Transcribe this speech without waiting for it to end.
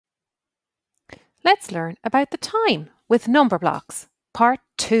Let's learn about the time with number blocks. Part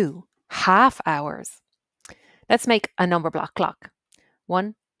 2, half hours. Let's make a number block clock.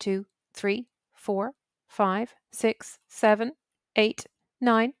 1, 2, 3, 4, 5, 6, 7, 8,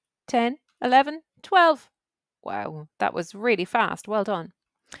 9, 10, 11, 12. Wow, that was really fast. Well done.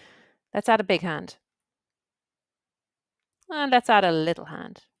 Let's add a big hand. And let's add a little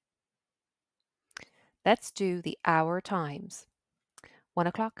hand. Let's do the hour times. 1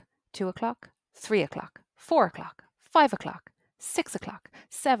 o'clock, 2 o'clock, 3 o'clock, 4 o'clock, 5 o'clock, 6 o'clock,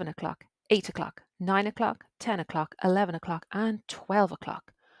 7 o'clock, 8 o'clock, 9 o'clock, 10 o'clock, 11 o'clock, and 12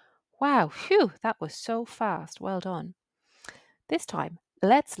 o'clock. Wow, phew, that was so fast. Well done. This time,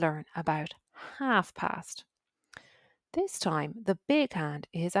 let's learn about half past. This time, the big hand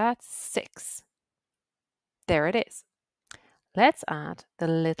is at 6. There it is. Let's add the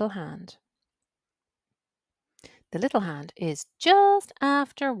little hand. The little hand is just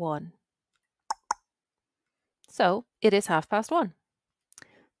after 1. So it is 1:30.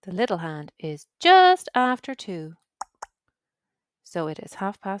 The little hand is just after 2. So it is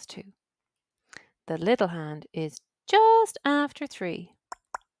 2:30. The little hand is just after 3.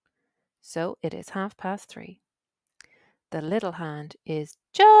 So it is 3:30. The little hand is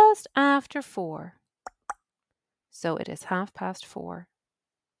just after 4. So it is 4:30.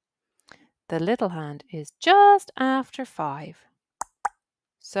 The little hand is just after 5.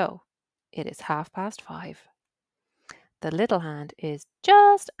 So it is 5:30. The little hand is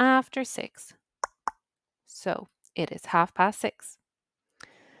just after 6. So it is 6:30.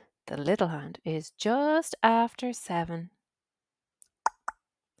 The little hand is just after 7.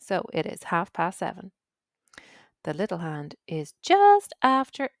 So it is 7:30. The little hand is just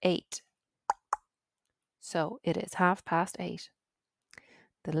after 8. So it is 8:30.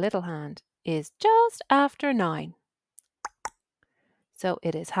 The little hand is just after 9. So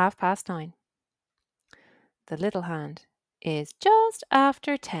it is 9:30. The little hand is just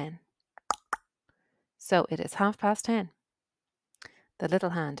after 10. So it is 10:30. The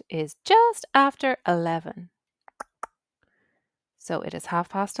little hand is just after 11. So it is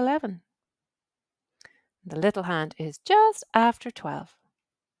 11:30. The little hand is just after 12.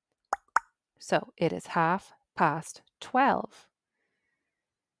 So it is 12:30.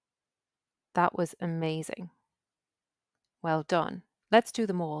 That was amazing. Well done. Let's do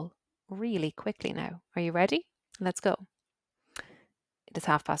them all really quickly now. Are you ready? Let's go. It is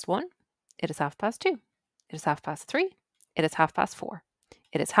 1:30. It is 2:30. It is 3:30. It is 4:30.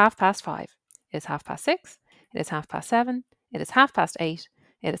 It is 5:30. It is 6:30. It is 7:30. It is 8:30.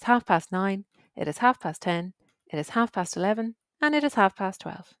 It is 9:30. It is 10:30. It is 11:30. And it is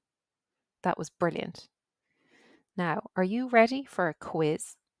 12:30. That was brilliant. Now, are you ready for a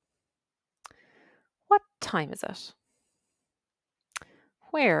quiz? What time is it?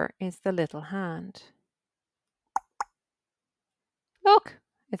 Where is the little hand? Look,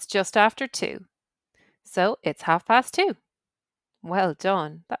 it's just after 2. So it's 2:30. Well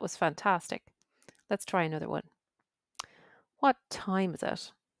done. That was fantastic. Let's try another one. What time is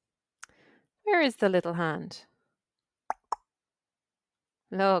it? Where is the little hand?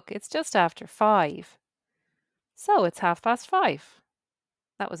 Look, it's just after 5. So it's 5:30.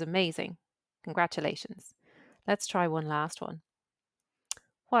 That was amazing. Congratulations. Let's try one last one.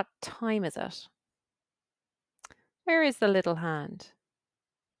 What time is it? Where is the little hand?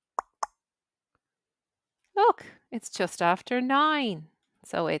 Look, it's just after 9.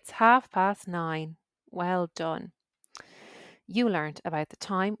 So it's 9:30. Well done. You learned about the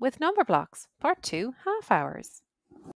time with number blocks, part 2, half hours.